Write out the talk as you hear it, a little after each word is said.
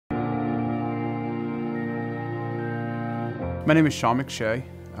My name is Sean McShay.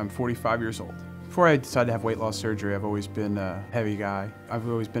 I'm 45 years old. Before I decided to have weight loss surgery, I've always been a heavy guy. I've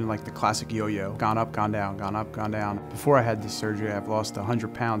always been like the classic yo-yo, gone up, gone down, gone up, gone down. Before I had this surgery, I've lost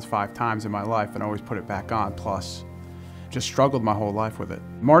 100 pounds 5 times in my life and always put it back on, plus. Just struggled my whole life with it.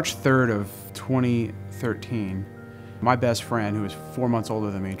 March 3rd of 2013, my best friend, who was 4 months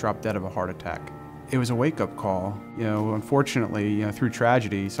older than me, dropped dead of a heart attack. It was a wake-up call. Unfortunately, through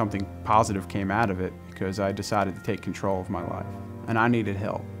tragedy, something positive came out of it because I decided to take control of my life. And I needed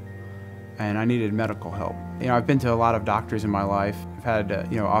help. And I needed medical help. I've been to a lot of doctors in my life. I've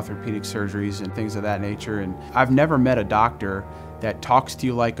had, orthopedic surgeries and things of that nature. And I've never met a doctor that talks to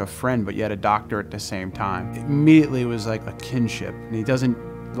you like a friend, but yet a doctor at the same time. Immediately, it was like a kinship. And he doesn't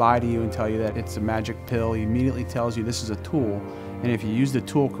lie to you and tell you that it's a magic pill. He immediately tells you this is a tool. And if you use the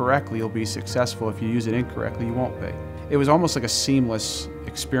tool correctly, you'll be successful. If you use it incorrectly, you won't be. It was almost like a seamless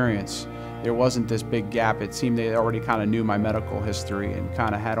experience. There wasn't this big gap. It seemed they already kind of knew my medical history and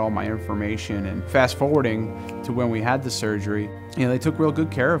kind of had all my information. And fast forwarding to when we had the surgery, they took real good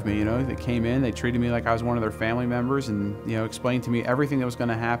care of me. They came in, they treated me like I was one of their family members and, explained to me everything that was going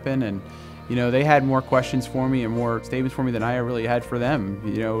to happen. And, they had more questions for me and more statements for me than I really had for them,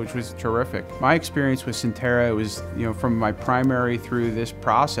 which was terrific. My experience with Sentara was, from my primary through this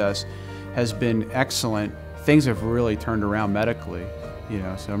process has been excellent. Things have really turned around medically.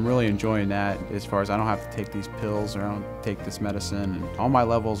 So I'm really enjoying that as far as I don't have to take these pills or I don't take this medicine. And all my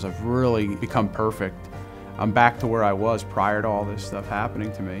levels have really become perfect. I'm back to where I was prior to all this stuff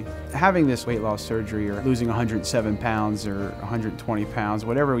happening to me. Having this weight loss surgery or losing 107 pounds or 120 pounds,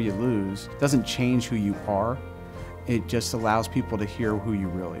 whatever you lose, doesn't change who you are. It just allows people to hear who you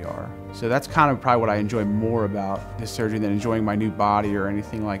really are. So that's kind of probably what I enjoy more about this surgery than enjoying my new body or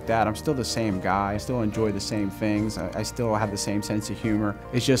anything like that. I'm still the same guy. I still enjoy the same things. I still have the same sense of humor.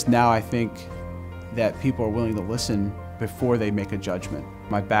 It's just now I think that people are willing to listen before they make a judgment.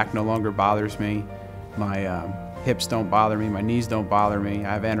 My back no longer bothers me. My hips don't bother me. My knees don't bother me.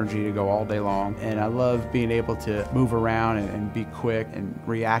 I have energy to go all day long. And I love being able to move around and be quick and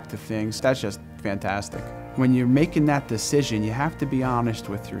react to things. That's just fantastic. When you're making that decision, you have to be honest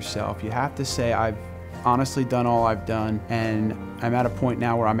with yourself. You have to say, I've honestly done all I've done, and I'm at a point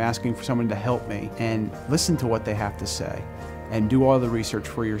now where I'm asking for someone to help me, and listen to what they have to say. And do all the research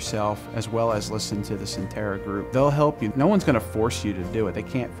for yourself, as well as listen to the Sentara group. They'll help you. No one's gonna force you to do it. They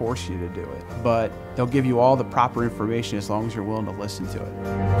can't force you to do it. But they'll give you all the proper information as long as you're willing to listen to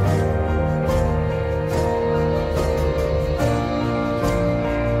it.